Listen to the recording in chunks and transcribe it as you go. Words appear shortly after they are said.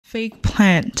fake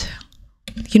plant.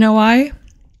 You know why?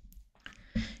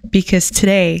 Because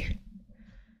today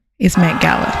is Met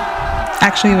Gala.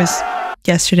 Actually, it was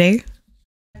yesterday.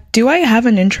 Do I have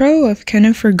an intro? I've kind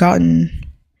of forgotten.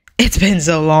 It's been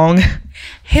so long.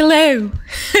 Hello.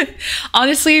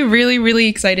 Honestly, really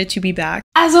excited to be back.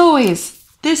 As always,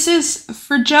 this is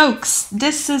for jokes.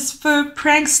 This is for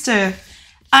prankster.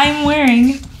 I'm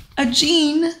wearing a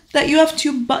jean that you have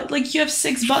you have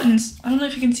 6 buttons. I don't know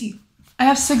if you can see. I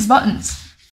have 6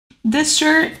 buttons. This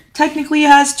shirt technically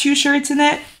has 2 shirts in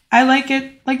it. I like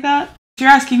it like that. If you're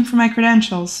asking for my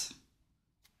credentials,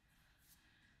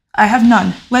 I have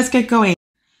none. Let's get going.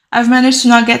 I've managed to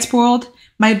not get spoiled.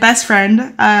 My best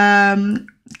friend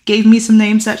gave me some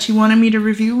names that she wanted me to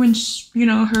review, and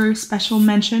her special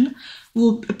mention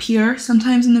will appear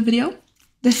sometimes in the video.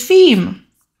 The theme: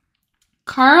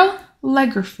 Karl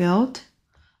Lagerfeld,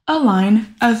 a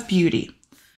line of beauty.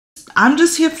 I'm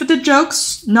just here for the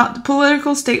jokes, not the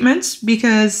political statements,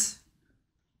 because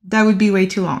that would be way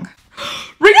too long.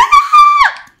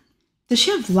 Rihanna! Does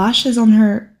she have lashes on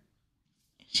her?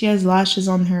 She has lashes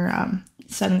on her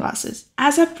sunglasses.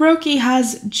 ASAP Rocky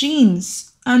has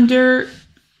jeans under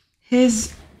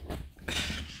his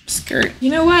skirt.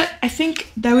 You know what? I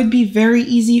think that would be very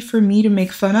easy for me to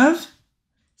make fun of,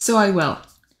 so I will.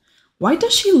 Why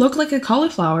does she look like a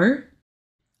cauliflower?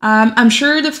 I'm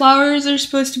sure the flowers are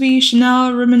supposed to be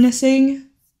Chanel reminiscing.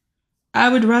 I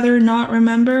would rather not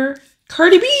remember.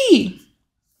 Cardi B!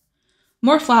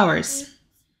 More flowers.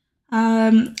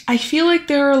 I feel like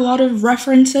there are a lot of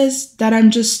references that I'm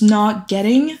just not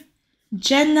getting.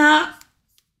 Jenna.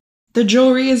 The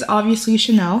jewelry is obviously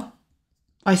Chanel.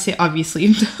 I say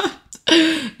obviously.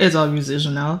 It's obviously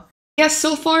Chanel. Yes,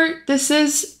 so far, this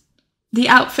is the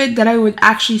outfit that I would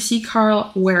actually see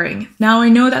Karl wearing. Now, I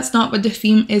know that's not what the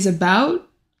theme is about,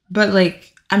 but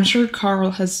I'm sure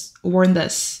Karl has worn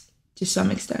this to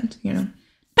some extent, Pedro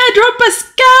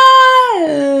Pascal!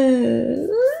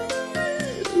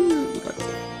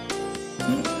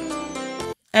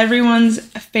 Everyone's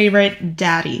favorite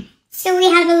daddy. So we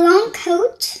have a long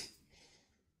coat,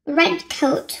 red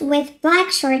coat with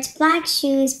black shorts, black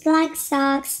shoes, black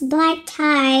socks, black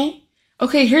tie.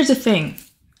 Okay, here's the thing.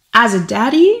 As a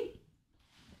daddy,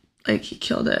 he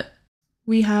killed it.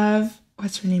 We have,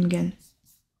 what's her name again?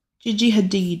 Gigi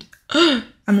Hadid.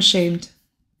 I'm ashamed.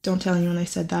 Don't tell anyone I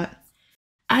said that.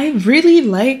 I really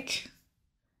like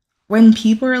when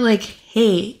people are like,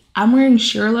 hey, I'm wearing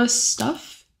shirtless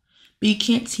stuff, but you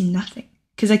can't see nothing.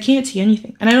 Because I can't see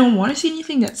anything. And I don't want to see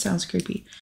anything. That sounds creepy.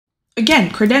 Again,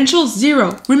 credentials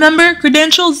 0. Remember,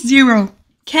 credentials 0.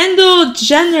 Kendall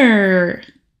Jenner.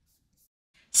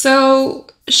 So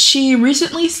she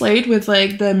recently slayed with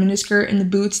the miniskirt and the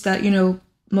boots that,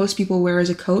 most people wear as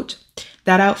a coat.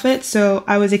 That outfit. So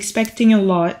I was expecting a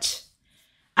lot.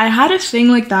 I had a thing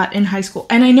like that in high school.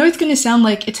 And I know it's going to sound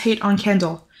like it's hate on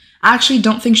Kendall. I actually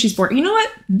don't think she's boring. You know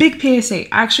what? Big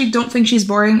PSA. I actually don't think she's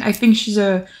boring. I think she's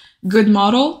a good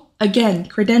model. Again,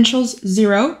 credentials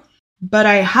 0. But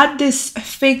I had this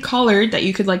fake collar that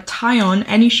you could tie on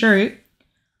any shirt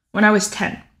when I was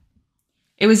 10.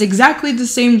 It was exactly the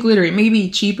same glitter. It may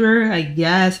be cheaper, I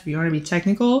guess, if you want to be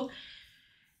technical.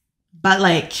 But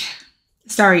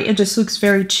sorry, it just looks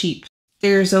very cheap.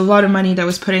 There's a lot of money that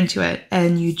was put into it,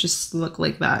 and you just look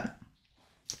like that.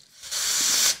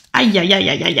 Ay.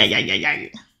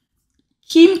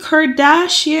 Kim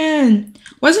Kardashian.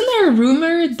 Wasn't there a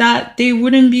rumor that they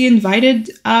wouldn't be invited,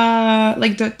 the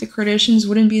Kardashians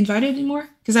wouldn't be invited anymore?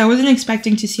 Because I wasn't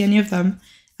expecting to see any of them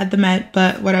at the Met,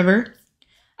 but whatever.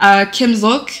 Kim's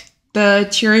look, the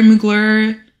Thierry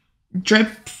Mugler drip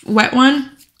wet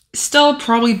one, still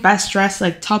probably best dressed,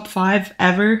 top 5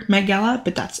 ever Met Gala,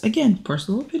 but that's, again,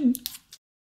 personal opinion.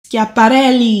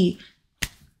 Schiaparelli.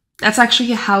 That's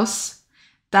actually a house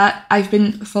that I've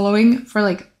been following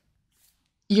for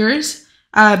years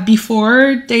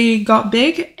before they got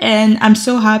big, and I'm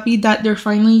so happy that they're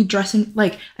finally dressing,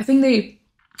 I think they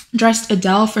dressed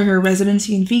Adele for her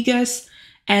residency in Vegas.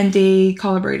 And they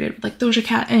collaborated with Doja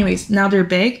Cat. Anyways, now they're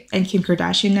big. And Kim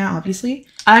Kardashian now, obviously.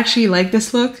 I actually like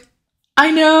this look. I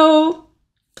know.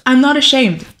 I'm not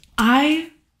ashamed.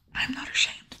 I'm not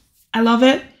ashamed. I love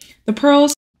it. The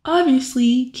pearls.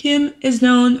 Obviously, Kim is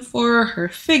known for her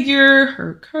figure,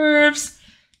 her curves.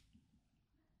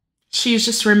 She's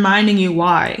just reminding you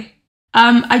why.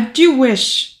 I do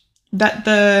wish that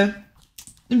the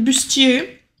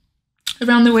bustier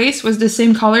around the waist was the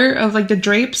same color of the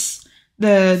drapes.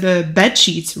 The bed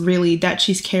sheets, really, that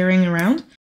she's carrying around.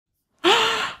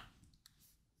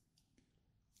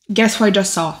 Guess who I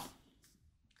just saw?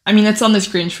 I mean, it's on the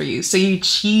screen for you, so you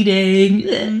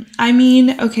cheating. I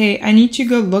mean, okay, I need to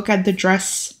go look at the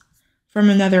dress from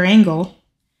another angle.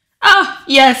 Ah,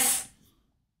 yes.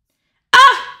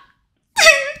 Ah!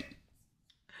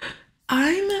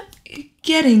 I'm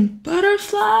getting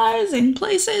butterflies in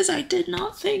places I did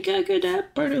not think I could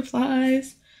have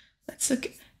butterflies. Let's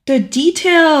look. The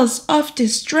details of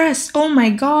this dress. Oh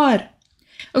my god.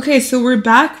 Okay, so we're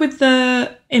back with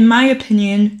the, in my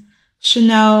opinion,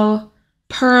 Chanel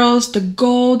pearls, the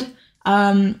gold,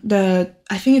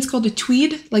 I think it's called the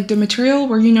tweed, like the material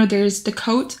where, you know, there's the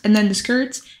coat and then the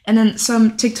skirts, and then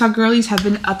some TikTok girlies have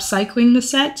been upcycling the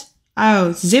set.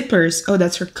 Oh, zippers. Oh,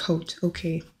 that's her coat.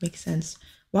 Okay, makes sense.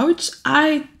 Why would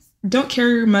I don't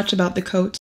care much about the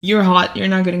coat. You're hot, you're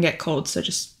not gonna get cold, so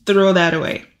just throw that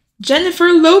away. Jennifer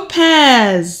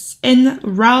Lopez and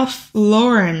Ralph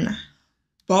Lauren.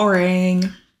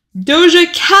 Boring.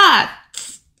 Doja Cat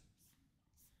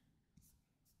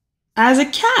as a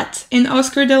cat in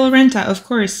Oscar de la Renta. Of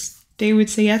course, they would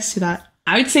say yes to that.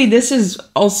 I would say this is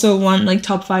also one, like,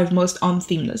 top 5 most on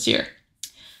theme this year.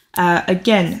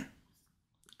 Again,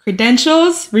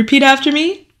 credentials, repeat after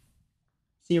me.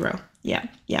 0. Yeah.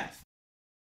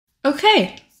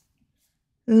 Okay.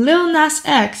 Lil Nas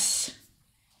X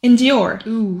in Dior.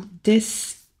 Ooh,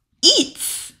 this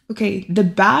eats. Okay, the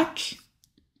back,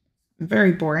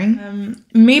 very boring.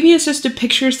 Maybe it's just the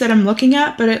pictures that I'm looking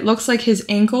at, but it looks like his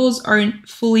ankles aren't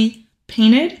fully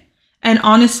painted. And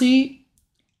honestly,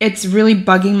 it's really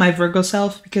bugging my Virgo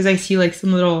self because I see like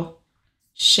some little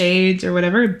shades or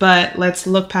whatever, but let's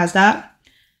look past that.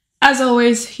 As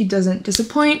always, he doesn't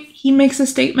disappoint. He makes a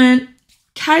statement.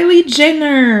 Kylie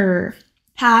Jenner.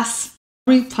 Pass.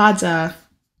 Aubrey Plaza.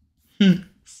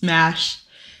 Smash.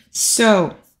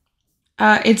 So,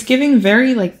 it's giving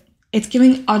very, like, it's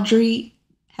giving Audrey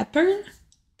Hepburn,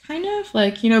 kind of,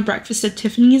 like, you know, Breakfast at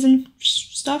Tiffany's and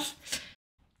stuff.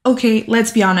 Okay, let's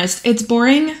be honest. It's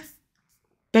boring,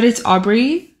 but it's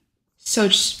Aubrey. So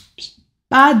just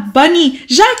Bad Bunny.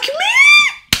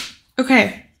 Jacqueline!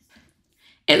 Okay.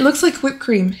 It looks like whipped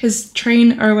cream. His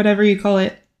train, or whatever you call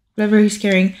it, whatever he's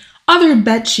carrying. Other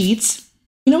bed sheets.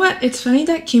 You know what? It's funny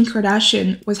that Kim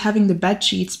Kardashian was having the bed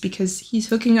sheets because he's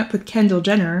hooking up with Kendall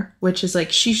Jenner, which is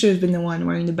like, she should have been the one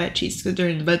wearing the bed sheets because they're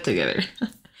in the bed together.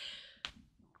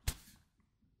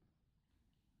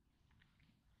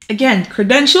 Again,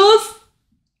 credentials.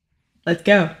 Let's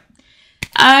go.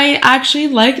 I actually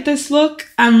like this look.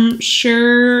 I'm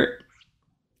sure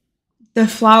the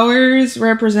flowers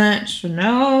represent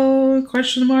Chanel,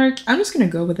 question mark. I'm just gonna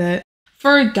go with it.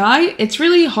 For a guy, it's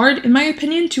really hard, in my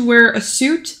opinion, to wear a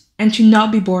suit and to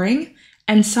not be boring.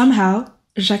 And somehow,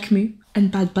 Jacquemus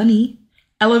and Bad Bunny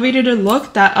elevated a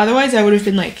look that otherwise I would have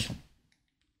been like,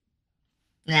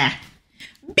 nah.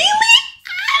 Billie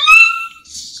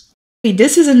Eilish! Okay,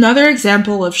 this is another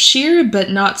example of sheer but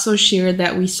not so sheer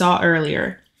that we saw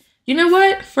earlier. You know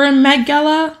what? For a Met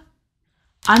Gala,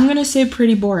 I'm gonna say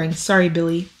pretty boring. Sorry,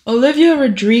 Billie. Olivia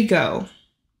Rodrigo.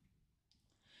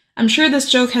 I'm sure this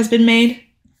joke has been made,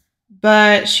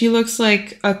 but she looks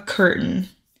like a curtain.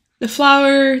 The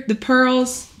flower, the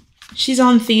pearls, she's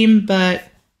on theme, but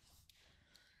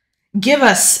give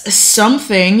us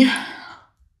something.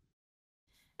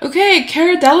 Okay,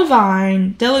 Cara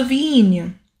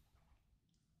Delevingne.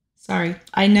 Sorry,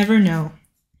 I never know.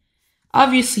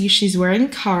 Obviously, she's wearing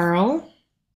Carl.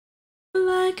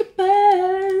 Like a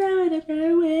bird out of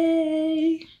her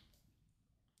way.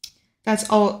 That's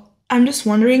all. I'm just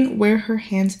wondering where her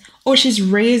hands... Oh, she's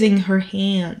raising her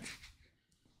hand.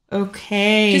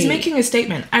 Okay. She's making a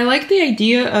statement. I like the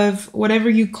idea of whatever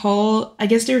you call... I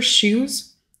guess they're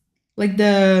shoes. Like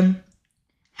the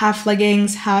half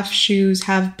leggings, half shoes,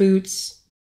 half boots.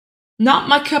 Not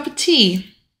my cup of tea.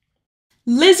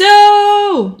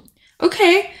 Lizzo!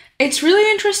 Okay. It's really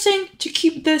interesting to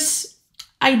keep this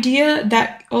idea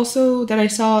that also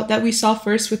that we saw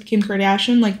first with Kim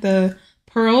Kardashian, like the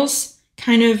pearls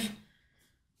kind of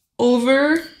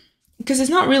over, because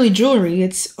it's not really jewelry,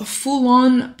 it's a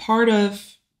full-on part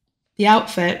of the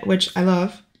outfit, which I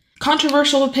love.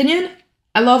 Controversial opinion,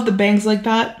 I love the bangs like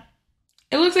that.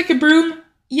 It looks like a broom,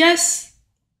 yes,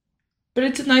 but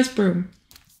it's a nice broom.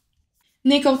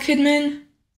 Nicole Kidman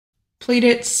played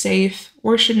it safe,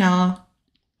 or Chanel.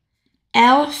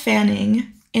 Elle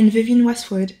Fanning and Vivienne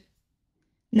Westwood.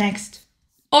 Next.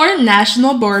 Or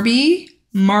National Barbie,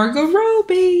 Margot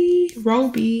Robbie.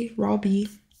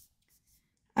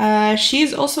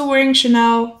 She's also wearing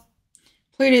Chanel.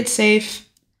 Played it safe.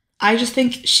 I just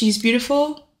think she's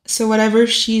beautiful, so whatever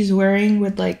she's wearing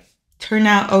would like turn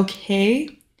out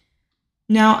okay.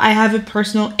 Now I have a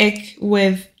personal ick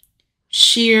with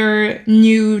sheer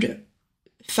nude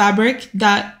fabric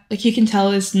that, like, you can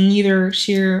tell is neither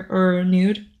sheer or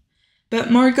nude.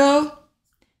 But Margot,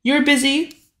 you're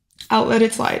busy. I'll let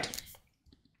it slide.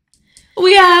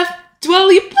 We have Dua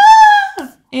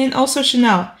Lipa and also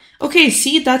Chanel. Okay,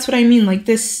 see, that's what I mean. Like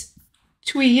this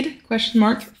tweed, question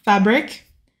mark, fabric.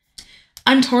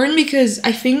 I'm torn because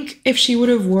I think if she would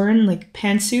have worn like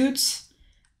pantsuits,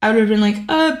 I would have been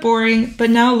like, boring. But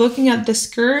now looking at the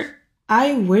skirt,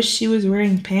 I wish she was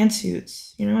wearing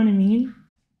pantsuits. You know what I mean?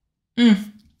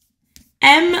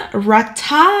 M.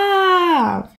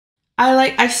 Rata.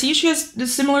 I see she has the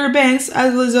similar bangs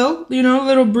as Lizzo, you know,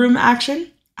 little broom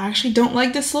action. I actually don't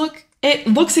like this look. It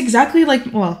looks exactly like,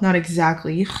 well, not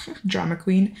exactly, drama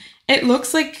queen. It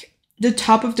looks like the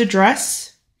top of the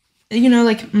dress, you know,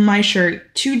 like my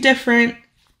shirt. Two different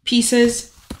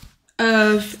pieces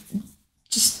of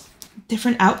just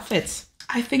different outfits.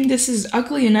 I think this is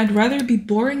ugly and I'd rather be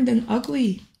boring than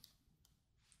ugly.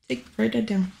 Write that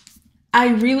down. I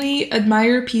really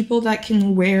admire people that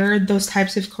can wear those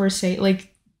types of corset,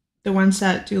 like the ones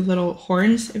that do little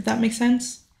horns, if that makes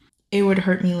sense. It would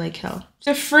hurt me like hell.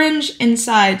 The fringe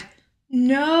inside.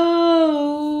 No.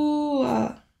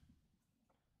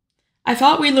 I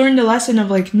thought we learned a lesson of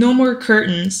like no more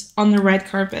curtains on the red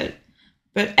carpet.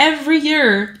 But every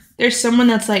year there's someone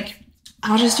that's like,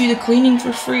 I'll just do the cleaning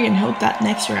for free and hope that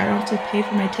next year I don't have to pay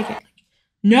for my ticket.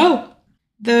 No.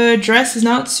 The dress is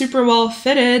not super well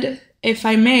fitted, if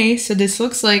I may, so this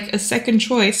looks like a second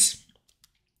choice.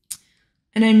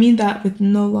 And I mean that with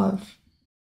no love.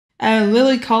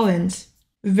 Lily Collins.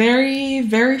 Very,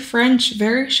 very French,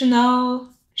 very Chanel,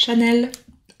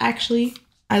 actually.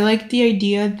 I like the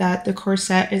idea that the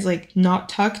corset is like not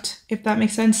tucked, if that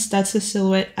makes sense. That's a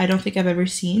silhouette I don't think I've ever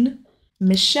seen.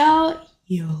 Michelle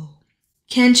Yeoh.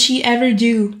 Can she ever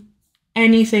do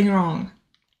anything wrong?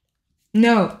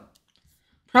 No.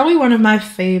 Probably one of my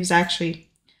faves, actually.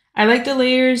 I like the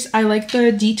layers. I like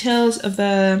the details of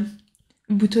the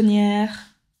boutonniere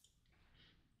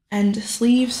and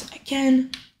sleeves.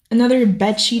 Again, another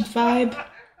bedsheet vibe.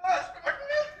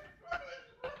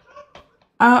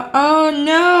 Oh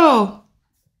no!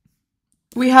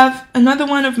 We have another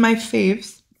one of my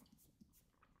faves.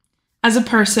 As a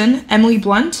person, Emily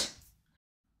Blunt.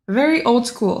 Very old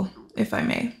school, if I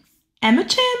may. Emma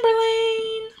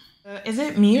Chamberlain! Is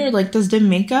it me or like does the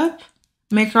makeup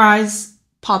make her eyes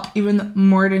pop even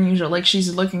more than usual? Like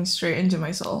she's looking straight into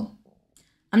my soul.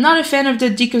 I'm not a fan of the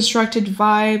deconstructed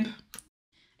vibe.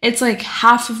 It's like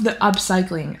half of the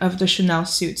upcycling of the Chanel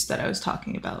suits that I was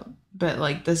talking about. But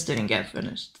like this didn't get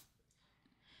finished.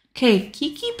 Okay,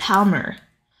 Kiki Palmer.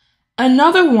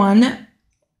 Another one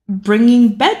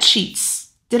bringing bed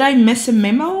sheets. Did I miss a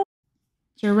memo?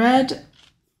 Jared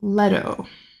Leto.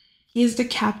 He is the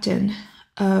captain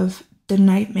of the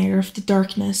nightmare of the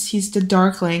darkness. He's the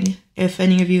Darkling, if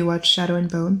any of you watch Shadow and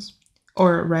Bones.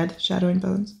 Or read Shadow and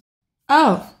Bones.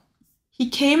 Oh, he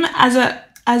came as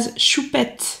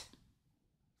Choupette.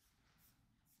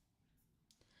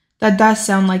 That does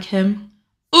sound like him.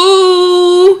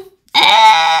 Ooh!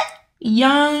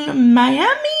 Young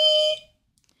Miami?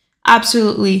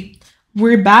 Absolutely.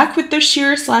 We're back with the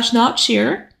sheer / not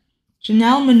sheer.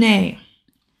 Janelle Monáe,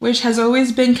 which has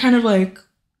always been kind of like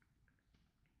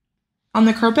on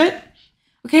the carpet.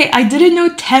 Okay, I didn't know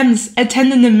Thames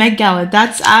attended the Met Gala.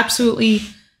 That's absolutely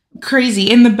crazy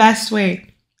in the best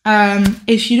way.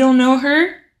 If you don't know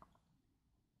her,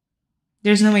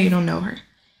 there's no way you don't know her.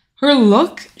 Her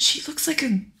look, she looks like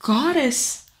a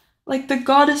goddess. Like the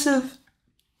goddess of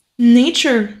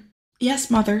nature.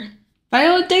 Yes, mother.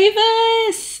 Viola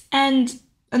Davis! And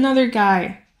another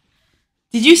guy.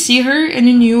 Did you see her in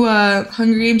a new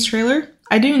Hunger Games trailer?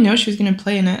 I didn't know she was going to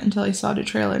play in it until I saw the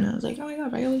trailer and I was like, oh my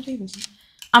god, Viola Davis.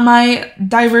 Am I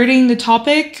diverting the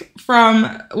topic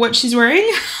from what she's wearing?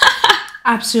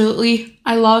 Absolutely.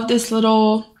 I love this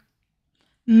little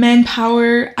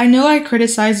manpower. I know I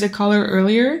criticized the color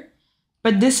earlier,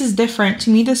 but this is different. To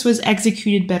me, this was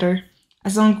executed better.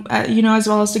 As long, as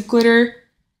well as the glitter.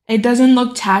 It doesn't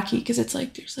look tacky because it's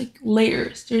like, there's like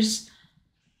layers. There's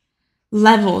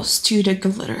levels to the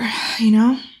glitter, you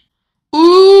know?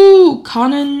 Ooh,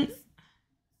 Conan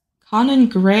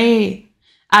Gray.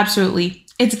 Absolutely.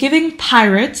 It's giving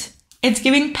pirate. It's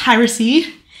giving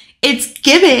piracy. It's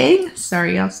giving...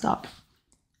 Sorry, I'll stop.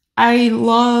 I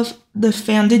love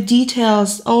the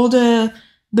details, all the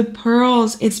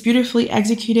pearls. It's beautifully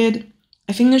executed.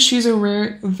 I think the shoes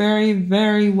are very,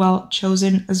 very well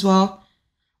chosen as well.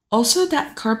 Also,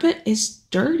 that carpet is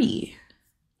dirty.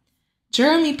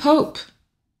 Jeremy Pope.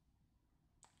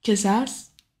 Kiss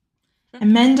ass.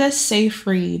 Amanda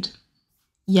Seyfried.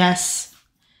 Yes.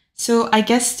 So I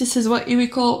guess this is what you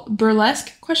would call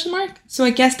burlesque, ? So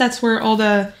I guess that's where all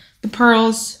the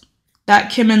pearls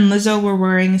that Kim and Lizzo were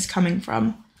wearing is coming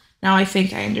from. Now I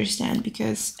think I understand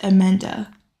because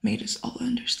Amanda made us all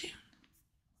understand.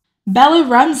 Bella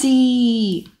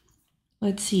Ramsey!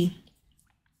 Let's see.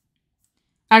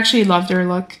 I actually loved her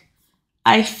look.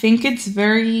 I think it's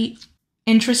very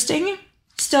interesting.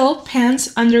 Still,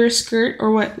 pants under a skirt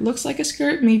or what looks like a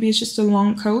skirt. Maybe it's just a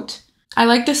long coat. I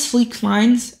like the sleek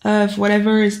lines of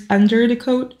whatever is under the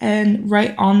coat and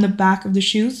right on the back of the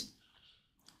shoes.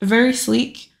 Very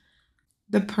sleek.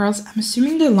 The pearls, I'm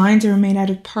assuming the lines are made out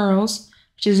of pearls,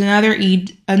 which is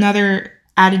another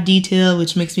added detail,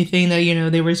 which makes me think that, you know,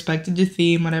 they respected the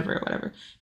theme, whatever.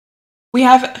 We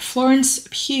have Florence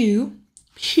Pugh.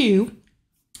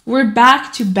 We're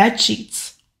back to bed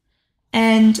sheets.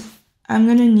 And I'm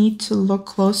gonna need to look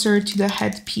closer to the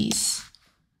headpiece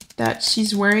that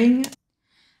she's wearing.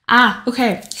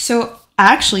 Okay, so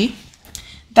actually,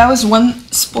 that was one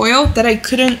spoil that I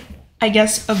couldn't, I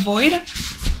guess, avoid.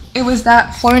 It was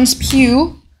that Florence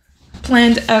Pugh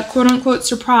planned a quote-unquote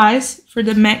surprise for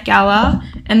the Met Gala,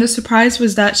 and the surprise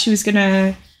was that she was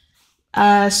gonna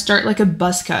start like a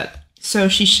buzz cut. So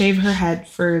she shaved her head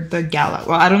for the gala.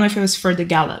 Well, I don't know if it was for the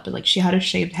gala, but like she had a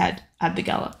shaved head at the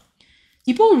gala.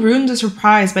 People ruined the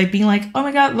surprise by being like, oh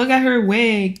my god, look at her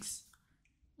wigs.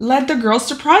 Let the girl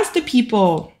surprise the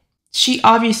people. She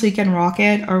obviously can rock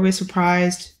it. Are we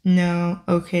surprised? No.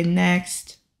 Okay,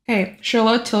 next. Okay,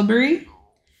 Charlotte Tilbury.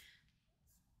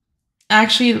 I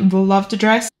actually love the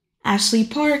dress. Ashley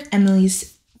Park,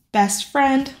 Emily's best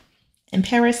friend in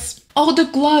Paris. Oh, the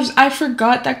gloves. I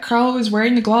forgot that Carl was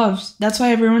wearing the gloves. That's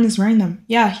why everyone is wearing them.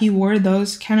 Yeah, he wore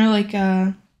those kind of like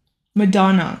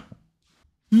Madonna.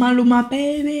 Maluma,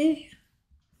 baby.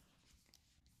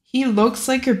 He looks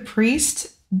like a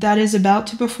priest that is about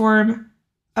to perform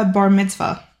a bar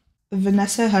mitzvah.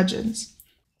 Vanessa Hudgens.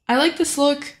 I like this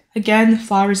look. Again,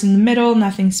 flowers in the middle,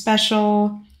 nothing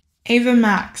special. Ava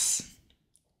Max.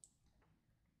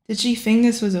 Did she think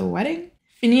this was a wedding?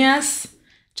 Phineas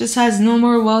just has no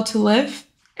more will to live,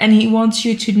 and he wants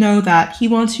you to know that. He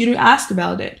wants you to ask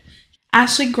about it.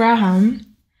 Ashley Graham.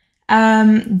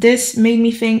 This made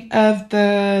me think of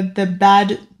the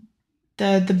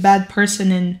bad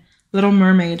person in Little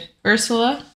Mermaid,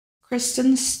 Ursula.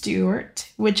 Kristen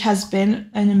Stewart, which has been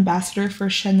an ambassador for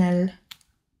Chanel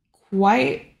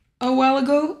quite a while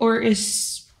ago, or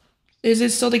is it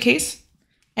still the case?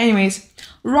 Anyways,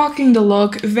 rocking the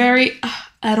look, very,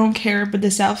 I don't care, but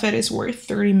this outfit is worth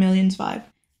 30 million's vibe.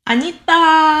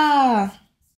 Anita!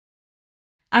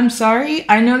 I'm sorry,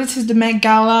 I know this is the Met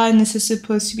Gala and this is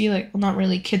supposed to be like, well, not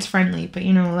really kids friendly, but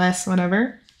you know, less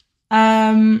whatever.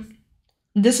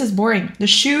 This is boring. The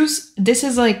shoes, this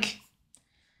is like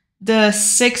the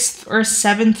 6th or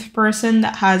 7th person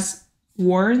that has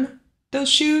worn those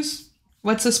shoes.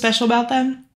 What's so special about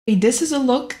them? Okay, this is a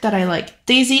look that I like.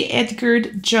 Daisy Edgar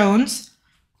Jones.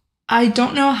 I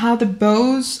don't know how the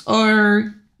bows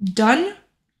are done,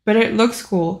 but it looks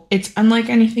cool. It's unlike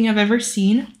anything I've ever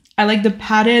seen. I like the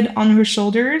padded on her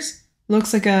shoulders.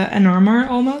 Looks like an armor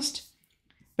almost,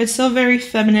 but still very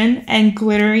feminine and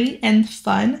glittery and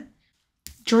fun.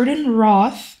 Jordan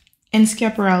Roth and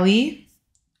Schiaparelli.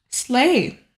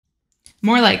 Slay.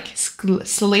 More like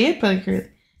Slay, but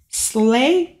like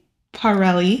Slay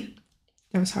Parelli.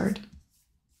 That was hard.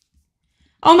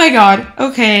 Oh my god.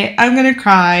 Okay, I'm gonna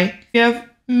cry. We have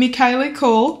Michaela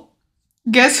Cole.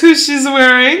 Guess who she's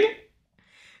wearing?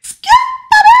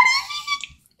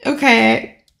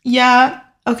 Okay. Yeah.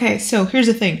 Okay, so here's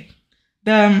the thing.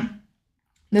 The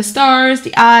stars,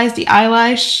 the eyes, the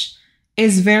eyelash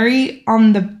is very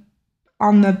on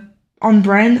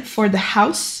brand for the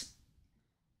house.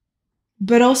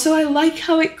 But also I like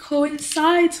how it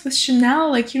coincides with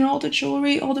Chanel, like, you know, all the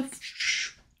jewelry, all the...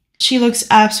 She looks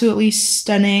absolutely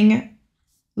stunning.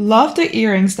 Love the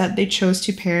earrings that they chose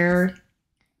to pair.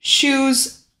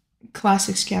 Shoes,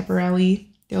 classic Schiaparelli.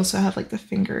 They also have like the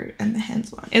finger and the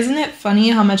hands one. Isn't it funny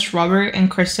how much Robert and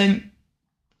Kristen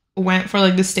went for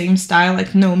like the same style,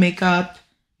 like no makeup,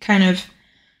 kind of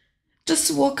just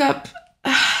woke up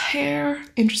hair.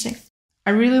 Interesting.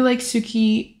 I really like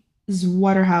Suki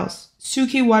Waterhouse's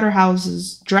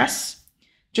dress,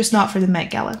 just not for the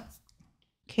Met Gala.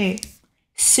 Okay,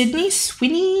 Sydney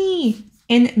Sweeney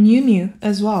in Miu Miu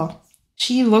as well.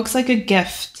 She looks like a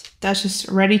gift that's just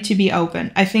ready to be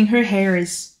opened. I think her hair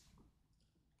is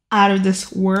out of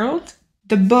this world.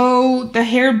 The bow, the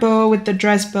hair bow with the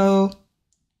dress bow,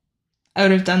 I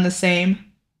would have done the same.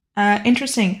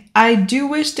 Interesting. I do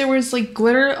wish there was like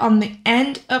glitter on the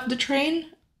end of the train,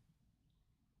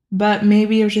 but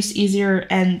maybe it was just easier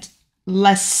and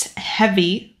less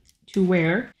heavy to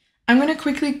wear. I'm going to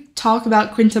quickly talk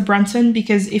about Quinta Brunson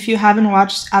because if you haven't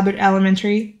watched Abbott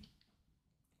Elementary,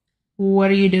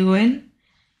 what are you doing?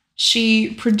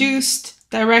 She produced,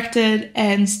 directed,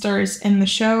 and stars in the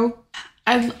show.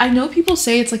 I know people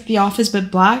say it's like The Office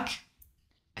but black.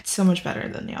 It's so much better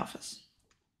than The Office.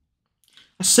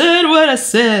 I said what I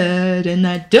said and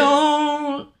I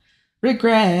don't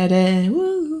regret it.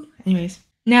 Woo. Anyways,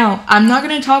 now I'm not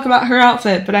going to talk about her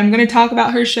outfit, but I'm going to talk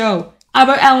about her show.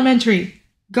 About Elementary.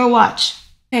 Go watch.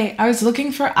 Okay, I was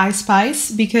looking for I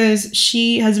Spice because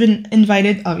she has been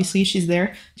invited, obviously she's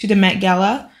there, to the Met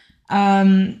Gala.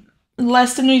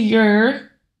 Less than a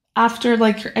year after,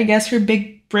 like, I guess her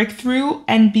big breakthrough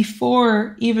and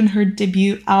before even her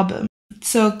debut album.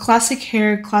 So classic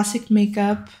hair, classic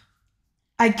makeup.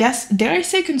 I guess, dare I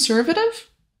say conservative?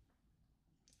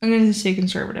 I'm going to say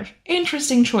conservative.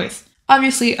 Interesting choice.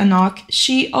 Obviously a knock.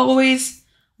 She always,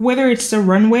 whether it's the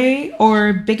runway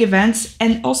or big events,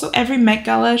 and also every Met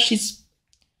Gala,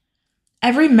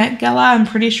 I'm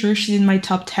pretty sure she's in my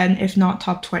top 10, if not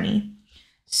top 20.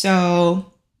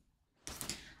 So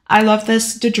I love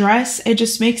this. The dress, it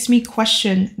just makes me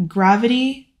question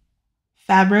gravity,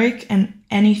 fabric, and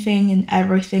anything and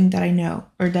everything that I know,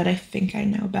 or that I think I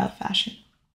know about fashion.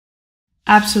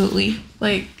 Absolutely.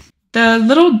 Like, the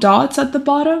little dots at the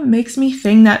bottom makes me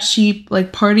think that she,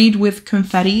 like, partied with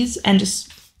confettis and just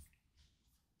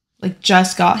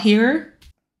got here.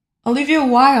 Olivia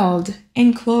Wilde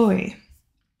in Chloe.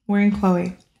 Wearing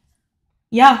Chloe.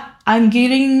 Yeah, I'm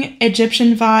getting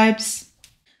Egyptian vibes.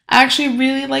 I actually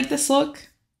really like this look.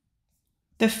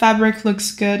 The fabric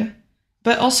looks good.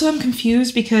 But also I'm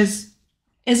confused because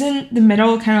isn't the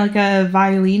middle kind of like a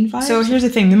violin vibe? So here's the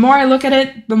thing. The more I look at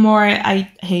it, the more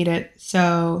I hate it.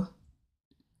 So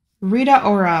Rita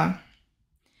Ora.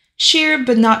 Sheer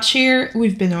but not sheer.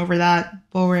 We've been over that.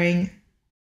 Boring.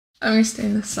 I'm gonna stay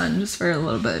in the sun just for a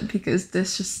little bit because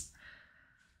this just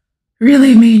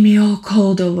really made me all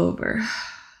cold all over.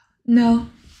 No.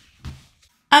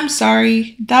 I'm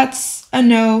sorry. That's a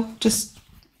no. Just,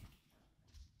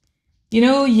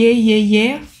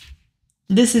 yeah.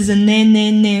 This is a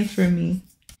nay for me.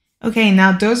 Okay,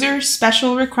 now those are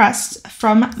special requests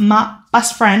from my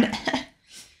best friend.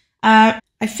 I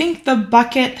think the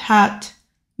bucket hat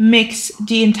makes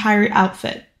the entire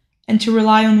outfit, and to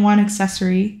rely on one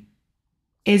accessory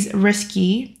is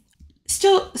risky.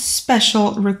 Still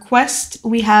special request.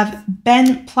 We have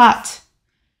Ben Platt,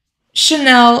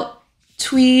 Chanel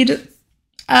tweed.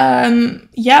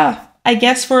 Yeah, I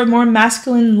guess for a more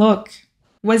masculine look.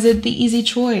 Was it the easy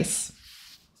choice?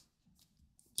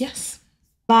 Yes.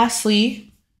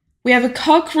 Lastly, we have a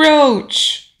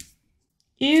cockroach.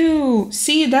 Ew.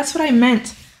 See, that's what I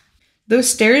meant. Those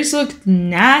stairs looked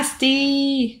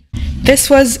nasty.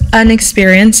 This was an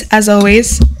experience, as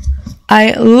always.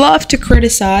 I love to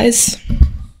criticize.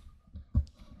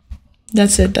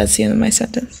 That's it. That's the end of my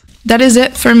sentence. That is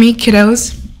it for me,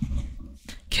 kiddos.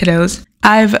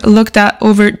 I've looked at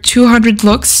over 200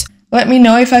 looks. Let me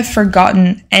know if I've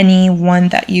forgotten any one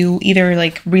that you either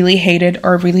like really hated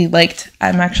or really liked.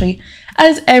 I'm actually,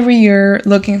 as every year,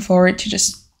 looking forward to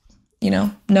just,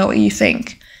 know what you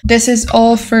think. This is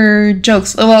all for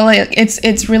jokes. Well, like,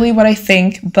 it's really what I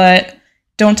think, but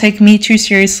don't take me too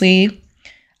seriously.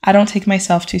 I don't take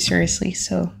myself too seriously,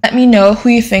 so let me know who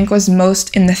you think was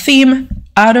most in the theme,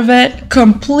 out of it,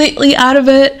 completely out of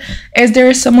it. Is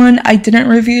there someone I didn't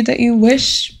review that you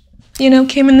wish,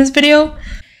 came in this video?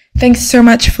 Thanks so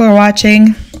much for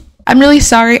watching. I'm really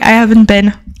sorry I haven't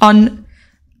been on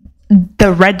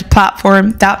the red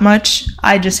platform that much.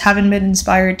 I just haven't been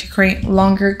inspired to create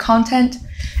longer content.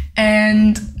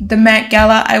 And the Met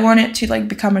Gala, I want it to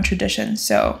become a tradition,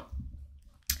 so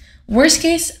worst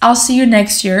case, I'll see you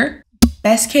next year.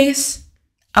 Best case,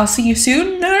 I'll see you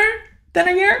sooner than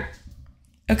a year.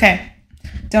 Okay,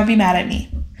 don't be mad at me.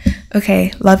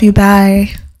 Okay, love you,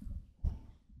 bye.